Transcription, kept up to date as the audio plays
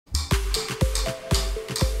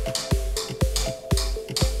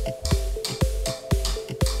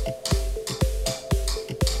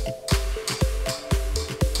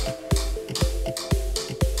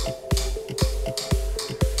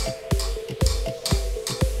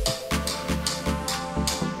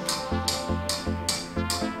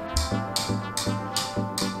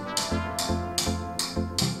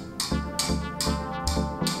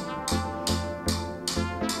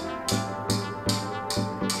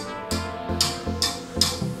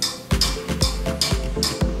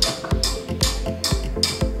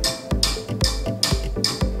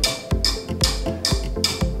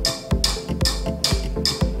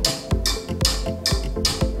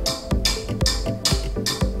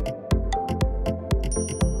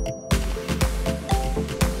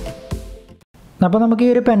അപ്പോൾ നമുക്ക് ഈ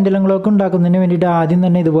ഒരു പെൻഡുലം ക്ലോക്ക് ഉണ്ടാക്കുന്നതിന് വേണ്ടിയിട്ട് ആദ്യം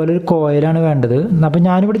തന്നെ ഇതുപോലെ ഒരു കോയിലാണ് വേണ്ടത്. അപ്പോൾ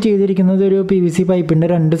ഞാനിവിടെ ചെയ്തിരിക്കുന്നത് ഒരു PVC പൈപ്പിൻ്റെ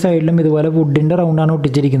രണ്ട് സൈഡിലും ഇതുപോലെ വുഡിൻ്റെ റൗണ്ടാണ്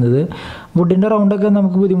ഒട്ടിച്ചിരിക്കുന്നത്. വുഡിൻ്റെ റൗണ്ടൊക്കെ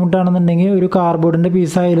നമുക്ക് ബുദ്ധിമുട്ടാണെന്നുണ്ടെങ്കിൽ ഒരു കാർഡ്ബോർഡിൻ്റെ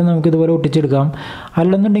പീസായാലും നമുക്ക് ഇതുപോലെ ഒട്ടിച്ചെടുക്കാം.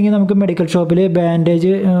 അല്ലെന്നുണ്ടെങ്കിൽ നമുക്ക് മെഡിക്കൽ ഷോപ്പിൽ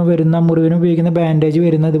ബാൻഡേജ് വരുന്ന, മുറിവിന് ഉപയോഗിക്കുന്ന ബാൻഡേജ്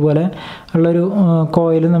വരുന്ന ഇതുപോലെ ഉള്ളൊരു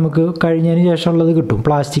കോയിൽ നമുക്ക് കഴിഞ്ഞതിന് ശേഷമുള്ളത് കിട്ടും.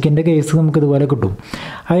 പ്ലാസ്റ്റിക്കിൻ്റെ കേസ് നമുക്ക് ഇതുപോലെ കിട്ടും.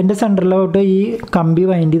 അതിൻ്റെ സെൻറ്ററിലോട്ട് ഈ കമ്പി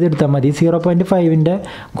വൈൻഡ് ചെയ്തെടുത്താൽ മതി. 0.5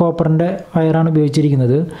 കോപ്പറിൻ്റെ വയറാണ്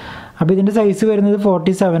ഉപയോഗിച്ചിരിക്കുന്നത്. അപ്പോൾ ഇതിൻ്റെ സൈസ് വരുന്നത്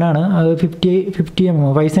 47 ആണ്. അത് 50 mm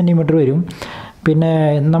 5 സെൻറ്റിമീറ്റർ വരും. പിന്നെ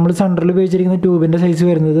നമ്മൾ സെൻറ്ററിൽ ഉപയോഗിച്ചിരിക്കുന്ന ട്യൂബിൻ്റെ സൈസ്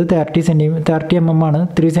വരുന്നത് 30 mm ആണ്,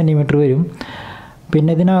 3 സെൻറ്റിമീറ്റർ വരും.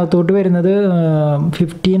 പിന്നെ ഇതിനകത്തോട്ട് വരുന്നത്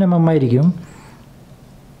 15 mm ആയിരിക്കും.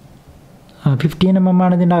 15 mm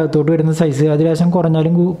ആണ് ഇതിൻ്റെ അകത്തോട്ട് വരുന്ന സൈസ്. അതിലേശം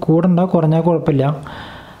കുറഞ്ഞാലും കുറഞ്ഞാൽ കുഴപ്പമില്ല.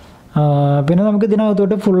 പിന്നെ നമുക്ക്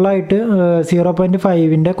ഇതിനകത്തോട്ട് ഫുള്ളായിട്ട്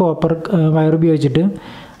 0.5 കോപ്പർ വയർ ഉപയോഗിച്ചിട്ട്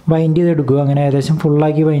വൈൻഡ് ചെയ്തെടുക്കുക. അങ്ങനെ ഏകദേശം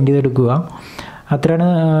ഫുള്ളാക്കി വൈൻഡ് ചെയ്തെടുക്കുക. അത്രയാണ്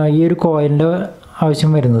ഈ ഒരു കോയിലിൻ്റെ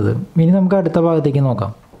ആവശ്യം വരുന്നത്. ഇനി നമുക്ക് അടുത്ത ഭാഗത്തേക്ക്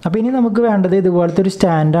നോക്കാം. അപ്പോൾ ഇനി നമുക്ക് വേണ്ടത് ഇതുപോലത്തെ ഒരു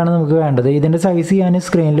സ്റ്റാൻഡാണ് നമുക്ക് വേണ്ടത്. ഇതിൻ്റെ സൈസ് ഞാൻ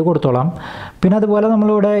സ്ക്രീനിൽ കൊടുത്തോളാം. പിന്നെ അതുപോലെ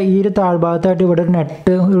നമ്മളിവിടെ ഈ ഒരു താഴ്ഭാഗത്തായിട്ട് ഇവിടെ ഒരു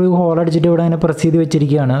നെറ്റ്, ഒരു ഹോൾ അടിച്ചിട്ട് ഇവിടെ അങ്ങനെ പ്രസ് ചെയ്ത്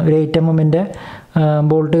വെച്ചിരിക്കുകയാണ്. ഒരു 8 mm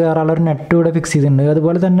ബോൾട്ട് കയറാനുള്ള ഒരു നെറ്റ് ഇവിടെ ഫിക്സ് ചെയ്തിട്ടുണ്ട്.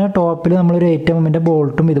 അതുപോലെ തന്നെ ടോപ്പിൽ നമ്മളൊരു 8 mm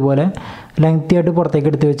ബോൾട്ടും ഇതുപോലെ ലെങ്തി ആയിട്ട്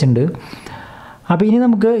പുറത്തേക്ക് എടുത്ത് വെച്ചിട്ടുണ്ട്. അപ്പോൾ ഇനി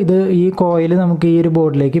നമുക്ക് ഈ കോയിൽ നമുക്ക് ഈ ഒരു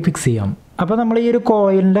ബോർഡിലേക്ക് ഫിക്സ് ചെയ്യാം. അപ്പോൾ നമ്മൾ ഈ ഒരു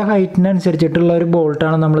കോയിലിൻ്റെ ഹൈറ്റിനനുസരിച്ചിട്ടുള്ള ഒരു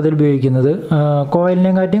ബോൾട്ടാണ് നമ്മളിതിൽ ഉപയോഗിക്കുന്നത്.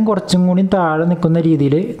 കോയിലിനെക്കാട്ടിയും കുറച്ചും കൂടി താഴെ നിൽക്കുന്ന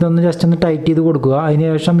രീതിയിൽ ഇതൊന്ന് ജസ്റ്റ് ഒന്ന് ടൈറ്റ് ചെയ്ത് കൊടുക്കുക.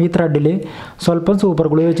 അതിനുശേഷം ഈ ത്രെഡിൽ സ്വല്പം സൂപ്പർ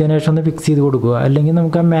ഗ്ലൂ വെച്ചതിന് ശേഷം ഒന്ന് ഫിക്സ് ചെയ്ത് കൊടുക്കുക. അല്ലെങ്കിൽ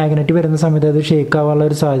നമുക്ക് ആ മാഗ്നറ്റ് വരുന്ന സമയത്ത് അത് ഷേക്ക് ആവാനുള്ള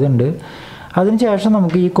ഒരു സാധ്യത ഉണ്ട്. അതിനുശേഷം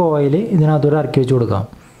നമുക്ക് ഈ കോയിൽ ഇതിനകത്തോട് ഇറക്കി വെച്ച് കൊടുക്കാം.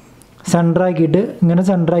 സെൻറ്ററാക്കിയിട്ട് ഇങ്ങനെ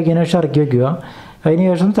സെൻറ്ററാക്കിയതിന് ശേഷം ഇറക്കി വയ്ക്കുക.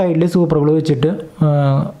 അതിനുശേഷം സൈഡിൽ സൂപ്പർ ഗ്ലൂ വെച്ചിട്ട്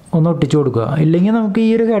ഒന്ന് ഒട്ടിച്ചു കൊടുക്കുക. ഇല്ലെങ്കിൽ നമുക്ക് ഈ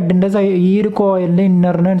ഒരു ഹെഡിൻ്റെ ഈ ഒരു കോയിലിൻ്റെ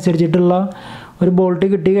ഇന്നറിനനുസരിച്ചിട്ടുള്ള ഒരു ബോൾട്ട്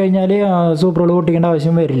കിട്ടിക്കഴിഞ്ഞാൽ സൂപ്പർ ഗ്ലൂ ഒട്ടിക്കേണ്ട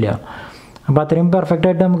ആവശ്യം വരില്ല. അപ്പോൾ അത്രയും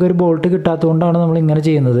പെർഫെക്റ്റായിട്ട് നമുക്കൊരു ബോൾട്ട് കിട്ടാത്തതുകൊണ്ടാണ് നമ്മൾ ഇങ്ങനെ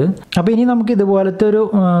ചെയ്യുന്നത്. അപ്പോൾ ഇനി നമുക്ക് ഇതുപോലത്തെ ഒരു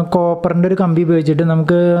കോപ്പറിൻ്റെ ഒരു കമ്പി ഉപയോഗിച്ചിട്ട്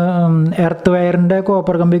നമുക്ക് എർത്ത് വയറിൻ്റെ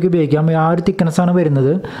കോപ്പർ കമ്പിയൊക്കെ ഉപയോഗിക്കാം. ആ ഒരു തിക്നെസ്സാണ്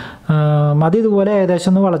വരുന്നത്. അത് ഇതുപോലെ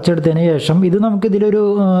ഏകദേശം ഒന്ന് വളച്ചെടുത്തതിന് ശേഷം ഇത് നമുക്കിതിലൊരു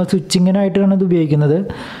സ്വിച്ചിങ്ങിനായിട്ടാണ് ഇത് ഉപയോഗിക്കുന്നത്.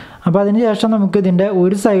 അപ്പോൾ അതിന് ശേഷം നമുക്ക് ഇതിൻ്റെ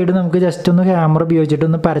ഒരു സൈഡ് നമുക്ക് ജസ്റ്റ് ഒന്ന് ഹാമർ ഉപയോഗിച്ചിട്ട്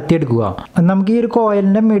ഒന്ന് പരത്തിയെടുക്കുക. നമുക്ക് ഈ ഒരു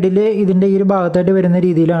കോയിലിൻ്റെ മിഡിൽ ഇതിൻ്റെ ഈ ഒരു ഭാഗത്തായിട്ട് വരുന്ന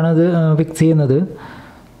രീതിയിലാണ് ഇത് ഫിക്സ് ചെയ്യുന്നത്.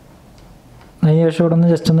 അതിന് ശേഷം ഇവിടെ ഒന്ന്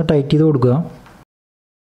ജസ്റ്റ് ഒന്ന് ടൈറ്റ് ചെയ്ത് കൊടുക്കുക.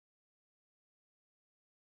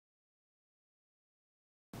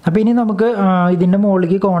 അപ്പോൾ ഇനി നമുക്ക് ഇതിൻ്റെ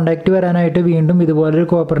മുകളിലേക്ക് കോണ്ടാക്റ്റ് വരാനായിട്ട് വീണ്ടും ഇതുപോലൊരു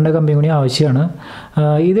കോപ്പറിൻ്റെ കമ്പി കൂടി ആവശ്യമാണ്.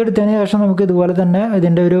 ഇതെടുത്തതിന് ശേഷം നമുക്ക് ഇതുപോലെ തന്നെ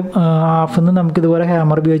ഇതിൻ്റെ ഒരു ഹാഫിന്ന് നമുക്ക് ഇതുപോലെ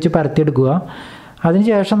ഹാമർ ഉപയോഗിച്ച് പരത്തിയെടുക്കുക.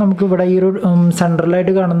 അതിനുശേഷം നമുക്ക് ഇവിടെ ഈ ഒരു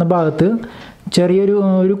സെൻട്രലായിട്ട് കാണുന്ന ഭാഗത്ത് ചെറിയൊരു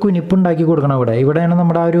കുനിപ്പുണ്ടാക്കി കൊടുക്കണം. ഇവിടെയാണ്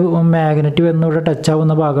നമ്മുടെ ആ ഒരു മാഗ്നറ്റ് വന്ന് ഇവിടെ ടച്ച്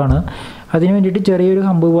ആവുന്ന ഭാഗമാണ്. അതിന് വേണ്ടിയിട്ട് ചെറിയൊരു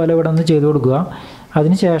ഹമ്പ് പോലെ ഇവിടെ ഒന്ന് ചെയ്ത് കൊടുക്കുക.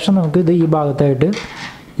 അതിനുശേഷം നമുക്ക് ഇത് ഈ ഭാഗത്തായിട്ട്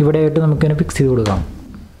ഇവിടെയായിട്ട് നമുക്കിങ്ങനെ ഫിക്സ് ചെയ്ത് കൊടുക്കാം.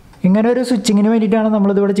 ഇങ്ങനെ ഒരു സ്വിച്ചിങ്ങിന് വേണ്ടിയിട്ടാണ്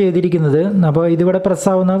നമ്മളിതിവിടെ ചെയ്തിരിക്കുന്നത്. അപ്പോൾ ഇതിവിടെ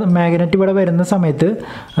പ്രസ്സാവുന്ന മാഗ്നറ്റ് ഇവിടെ വരുന്ന സമയത്ത്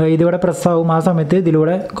ഇതിവിടെ പ്രസ്സാവും. ആ സമയത്ത്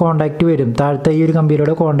ഇതിലൂടെ കോണ്ടാക്റ്റ് വരും. താഴത്തെ ഈ ഒരു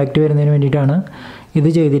കമ്പിയിലൂടെ കോണ്ടാക്റ്റ് വരുന്നതിന് വേണ്ടിയിട്ടാണ്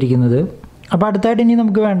ഇത് ചെയ്തിരിക്കുന്നത്. അപ്പോൾ അടുത്തായിട്ട് ഇനി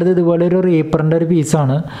നമുക്ക് വേണ്ടത് ഇതുപോലെ ഒരു റീപ്പറിൻ്റെ ഒരു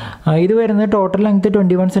പീസാണ്. ഇത് വരുന്നത് ടോട്ടൽ ലെങ്ത്ത്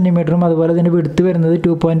 21 സെൻറ്റിമീറ്ററും അതുപോലെ അതിൻ്റെ വിഡ്ത്ത് വരുന്നത്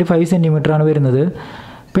 2.5 സെൻറ്റിമീറ്ററാണ് വരുന്നത്.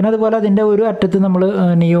 പിന്നെ അതുപോലെ അതിൻ്റെ ഒരു അറ്റത്ത് നമ്മൾ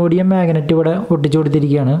നിയോഡിയം മാഗ്നറ്റ് ഇവിടെ ഒട്ടിച്ചു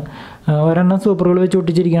കൊടുത്തിരിക്കുകയാണ്. ഒരെണ്ണം സൂപ്പറുകൾ വെച്ച്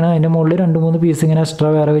ഒട്ടിച്ചിരിക്കുകയാണ്. അതിൻ്റെ മുകളിൽ 2-3 പീസ് ഇങ്ങനെ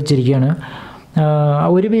എക്സ്ട്രാ വേറെ വെച്ചിരിക്കുകയാണ്.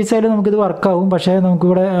 ഒരു പീസായാലും നമുക്കിത് വർക്കാവും. പക്ഷേ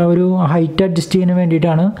നമുക്കിവിടെ ഒരു ഹൈറ്റ് അഡ്ജസ്റ്റ് ചെയ്യുന്നതിന്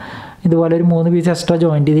വേണ്ടിയിട്ടാണ് ഇതുപോലെ ഒരു 3 പീസ് എക്സ്ട്രാ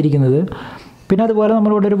ജോയിൻ ചെയ്തിരിക്കുന്നത്. പിന്നെ അതുപോലെ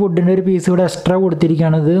നമ്മളിവിടെ ഒരു വുഡിൻ്റെ ഒരു പീസ് ഇവിടെ എക്സ്ട്രാ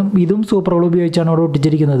കൊടുത്തിരിക്കുകയാണ്. ഇതും സൂപ്പർ ഗ്ലൂ ഉപയോഗിച്ചാണ് ഇവിടെ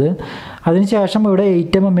ഒട്ടിച്ചിരിക്കുന്നത്. അതിനുശേഷം ഇവിടെ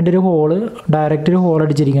 8 mm ഒരു ഹോള്, ഡയറക്റ്റ് ഒരു ഹോൾ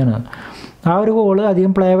അടിച്ചിരിക്കുകയാണ്. ആ ഒരു ഹോള്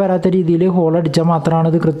അധികം പ്ലേ വരാത്ത രീതിയിൽ ഹോൾ അടിച്ചാൽ മാത്രമാണ്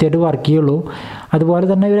ഇത് കൃത്യമായിട്ട് വർക്ക് ചെയ്യുള്ളൂ. അതുപോലെ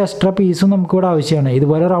തന്നെ ഒരു എക്സ്ട്രാ പീസും നമുക്കിവിടെ ആവശ്യമാണ്.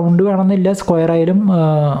 ഇതുപോലെ റൗണ്ട് വേണമെന്നില്ല, സ്ക്വയർ ആയാലും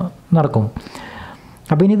നടക്കും.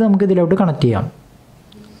 അപ്പോൾ ഇനി ഇത് നമുക്ക് ഇതിലോട്ട് കണക്ട് ചെയ്യാം.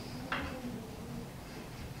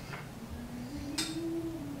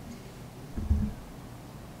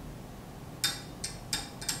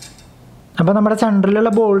 അപ്പോൾ നമ്മുടെ സെൻറ്ററിലുള്ള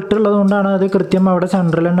ബോൾട്ട് ഉള്ളതുകൊണ്ടാണ് അത് കൃത്യം അവിടെ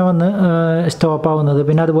സെൻറ്ററിൽ തന്നെ വന്ന് സ്റ്റോപ്പ് ആവുന്നത്.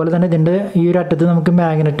 പിന്നെ അതുപോലെ തന്നെ ഇതിൻ്റെ ഈ ഒരു അറ്റത്ത് നമുക്ക്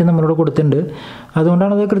മാഗ്നറ്റ് നമ്മളിവിടെ കൊടുത്തിട്ടുണ്ട്.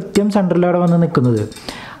 അതുകൊണ്ടാണ് അത് കൃത്യം സെൻറ്ററിൽ അവിടെ വന്ന് നിൽക്കുന്നത്.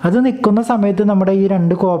 അത് നിൽക്കുന്ന സമയത്ത് നമ്മുടെ ഈ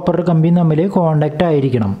 2 കോപ്പർ കമ്പിയും തമ്മിൽ കോണ്ടാക്റ്റ്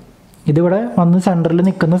ആയിരിക്കണം. ഇതിവിടെ വന്ന് സെൻറ്ററിൽ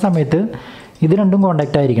നിൽക്കുന്ന സമയത്ത് ഇത് രണ്ടും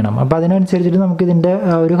കോണ്ടാക്റ്റ് ആയിരിക്കണം. അപ്പോൾ അതിനനുസരിച്ചിട്ട് നമുക്ക് ഇതിൻ്റെ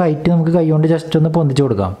ഒരു ഹൈറ്റ് നമുക്ക് കൈകൊണ്ട് ജസ്റ്റ് ഒന്ന് പൊന്തിച്ച്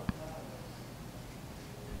കൊടുക്കാം.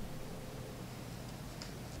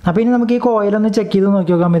 അപ്പോൾ ഇനി നമുക്ക് ഈ കോയിലൊന്ന് ചെക്ക് ചെയ്ത്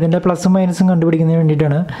നോക്കി നോക്കാം. ഇതിൻ്റെ പ്ലസും മൈനസും കണ്ടുപിടിക്കുന്നതിന്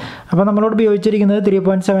വേണ്ടിയിട്ടാണ്. അപ്പോൾ നമ്മളോട് ഉപയോഗിച്ചിരിക്കുന്നത്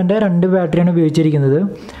 3.7ൻ്റെ 2 ബാറ്ററിയാണ് ഉപയോഗിച്ചിരിക്കുന്നത്.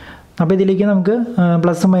 അപ്പോൾ ഇതിലേക്ക് നമുക്ക്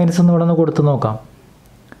പ്ലസും മൈനസും ഇവിടെ ഒന്ന് കൊടുത്ത് നോക്കാം.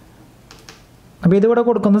 അപ്പോൾ ഇതിവിടെ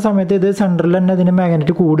കൊടുക്കുന്ന സമയത്ത് ഇത് സെൻറ്ററിൽ തന്നെ ഇതിൻ്റെ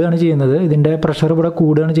മാഗ്നറ്റ് കൂടുകയാണ് ചെയ്യുന്നത്, ഇതിൻ്റെ പ്രഷർ ഇവിടെ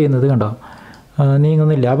കൂടുകയാണ് ചെയ്യുന്നത്, കണ്ടോ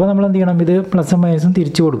നീങ്ങുന്നില്ല. അപ്പോൾ നമ്മൾ എന്ത് ചെയ്യണം, ഇത് പ്ലസും മൈനസും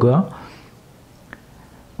തിരിച്ചു കൊടുക്കുക.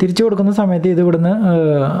 തിരിച്ചു കൊടുക്കുന്ന സമയത്ത് ഇത് ഇവിടുന്ന്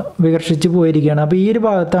വികർഷിച്ച് പോയിരിക്കുകയാണ്. അപ്പോൾ ഈ ഒരു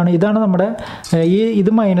ഭാഗത്താണ്, ഇതാണ് നമ്മുടെ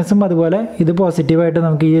ഇത് മൈനസും അതുപോലെ ഇത് പോസിറ്റീവായിട്ട്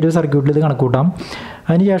നമുക്ക് ഈ ഒരു സർക്യൂട്ടിൽ ഇത് കണക്ക് കൂട്ടാം.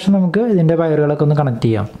 അതിനുശേഷം നമുക്ക് ഇതിൻ്റെ വയറുകളൊക്കെ ഒന്ന് കണക്ട്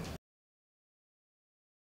ചെയ്യാം.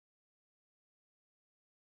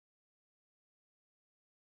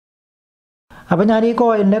 അപ്പോൾ ഞാൻ ഈ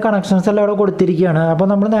കോയിലിൻ്റെ കണക്ഷൻസ് എല്ലാം ഇവിടെ കൊടുത്തിരിക്കുകയാണ്. അപ്പോൾ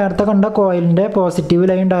നമ്മൾ നേരത്തെ കണ്ട കോയിലിൻ്റെ പോസിറ്റീവ്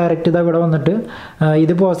ലൈൻ ഡയറക്റ്റ് ഇത് ഇവിടെ വന്നിട്ട്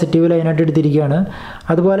ഇത് പോസിറ്റീവ് ലൈനായിട്ട് എടുത്തിരിക്കുകയാണ്.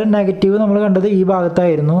 അതുപോലെ നെഗറ്റീവ് നമ്മൾ കണ്ടത് ഈ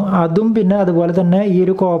ഭാഗത്തായിരുന്നു, അതും പിന്നെ അതുപോലെ തന്നെ ഈ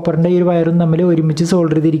ഒരു കോപ്പറിൻ്റെ ഈ ഒരു വയറും തമ്മിൽ ഒരുമിച്ച്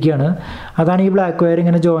സോൾഡർ ചെയ്തിരിക്കുകയാണ്. അതാണ് ഈ ബ്ലാക്ക് വയർ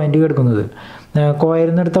ഇങ്ങനെ ജോയിൻറ്റ് കിടക്കുന്നത്. കോയിൽ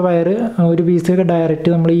നിന്ന് എടുത്ത വയർ ഒരു പീസ് ഡയറക്റ്റ്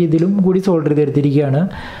നമ്മൾ ഈ ഇതിലും കൂടി സോൾഡർ ചെയ്തെടുത്തിരിക്കുകയാണ്.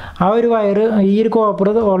 ആ ഒരു വയർ ഈ ഒരു കോപ്പർ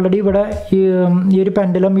ഓൾറെഡി ഇവിടെ ഈ ഒരു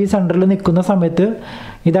പെൻഡുലം ഈ സെൻറ്ററിൽ നിൽക്കുന്ന സമയത്ത്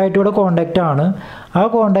ഇതായിട്ട് ഇവിടെ കോണ്ടാക്റ്റ് ആണ്. ആ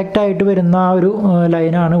കോണ്ടാക്റ്റ് ആയിട്ട് വരുന്ന ആ ഒരു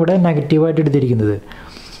ലൈനാണ് ഇവിടെ നെഗറ്റീവായിട്ട് എടുത്തിരിക്കുന്നത്.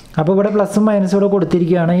 അപ്പോൾ ഇവിടെ പ്ലസും മൈനസും ഇവിടെ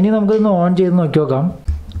കൊടുത്തിരിക്കുകയാണ്. ഇനി നമുക്കിതൊന്ന് ഓൺ ചെയ്ത് നോക്കി നോക്കാം.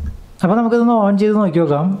 അപ്പോൾ നമുക്കിതൊന്ന് ഓൺ ചെയ്ത് നോക്കി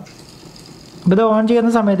നോക്കാം. അപ്പോൾ ഇത് ഓൺ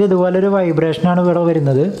ചെയ്യുന്ന സമയത്ത് ഇതുപോലൊരു വൈബ്രേഷനാണ് ഇവിടെ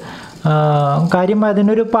വരുന്നത്. കാര്യം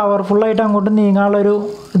അതിനൊരു പവർഫുള്ളായിട്ട് അങ്ങോട്ട് നീങ്ങാനുള്ളൊരു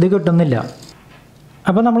ഇത് കിട്ടുന്നില്ല.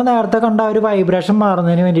 അപ്പോൾ നമ്മൾ നേരത്തെ കണ്ട ഒരു വൈബ്രേഷൻ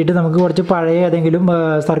മാറുന്നതിന് വേണ്ടിയിട്ട് നമുക്ക് കുറച്ച് പഴയ ഏതെങ്കിലും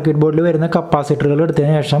സർക്യൂട്ട് ബോർഡിൽ വരുന്ന കപ്പാസിറ്ററുകൾ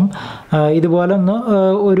എടുത്തതിന് ശേഷം ഇതുപോലെ ഒന്ന്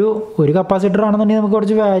ഒരു കപ്പാസിറ്റർ ആണെന്നുണ്ടെങ്കിൽ നമുക്ക്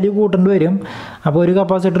കുറച്ച് വാല്യൂ കൂട്ടേണ്ടി വരും. അപ്പോൾ ഒരു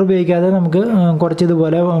കപ്പാസിറ്റർ ഉപയോഗിക്കാതെ നമുക്ക് കുറച്ച്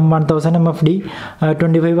ഇതുപോലെ 1000 MFD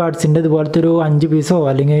 25 വാട്ട്സിൻ്റെ ഇതുപോലത്തെ ഒരു 5 പീസോ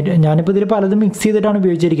അല്ലെങ്കിൽ ഞാനിപ്പോൾ ഇതിൽ പലതും മിക്സ് ചെയ്തിട്ടാണ്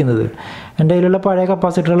ഉപയോഗിച്ചിരിക്കുന്നത്. എൻ്റെ കയ്യിലുള്ള പഴയ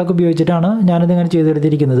കപ്പാസിറ്ററുകളൊക്കെ ഉപയോഗിച്ചിട്ടാണ് ഞാനിതിങ്ങനെ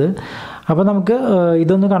ചെയ്തെടുത്തിരിക്കുന്നത്. അപ്പോൾ നമുക്ക്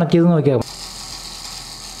ഇതൊന്ന് കണക്ട് ചെയ്ത് നോക്കിയാൽ